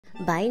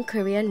Buying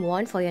Korean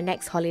won for your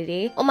next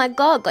holiday? Oh my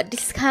god, got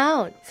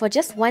discount! For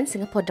just $1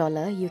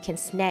 Singapore, you can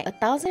snag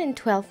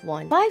 1,012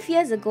 won. 5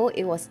 years ago,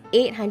 it was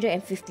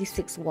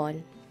 856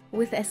 won.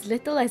 With as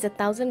little as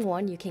 1,000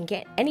 won, you can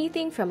get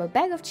anything from a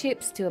bag of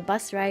chips to a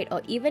bus ride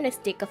or even a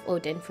stick of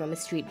Oden from a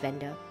street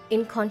vendor.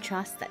 In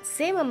contrast, that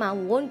same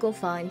amount won't go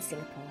far in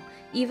Singapore.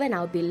 Even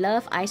our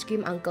beloved ice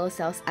cream uncle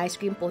sells ice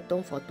cream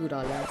potong for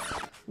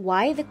 $2.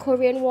 Why the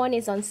Korean won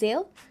is on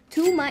sale?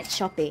 Too much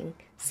shopping.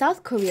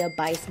 South Korea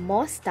buys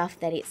more stuff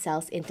than it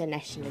sells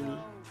internationally.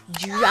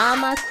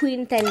 Drama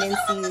queen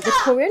tendency. The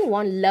Korean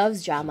won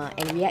loves drama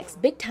and reacts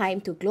big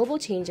time to global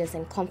changes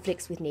and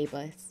conflicts with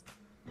neighbors.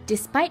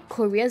 Despite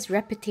Korea's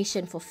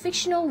reputation for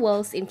fictional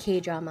worlds in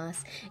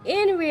K-dramas,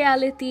 in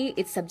reality,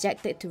 it's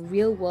subjected to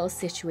real-world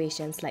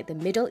situations like the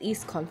Middle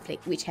East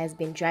conflict, which has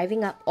been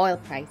driving up oil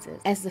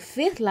prices. As the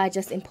 5th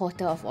largest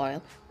importer of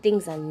oil,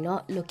 things are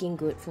not looking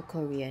good for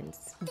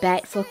Koreans.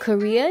 Bad for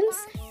Koreans?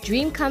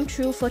 Dream come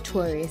true for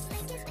tourists.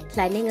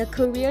 Planning a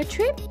Korea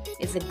trip?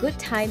 It's a good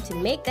time to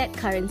make that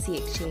currency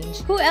exchange.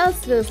 Who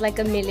else feels like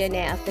a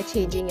millionaire after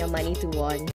changing your money to won?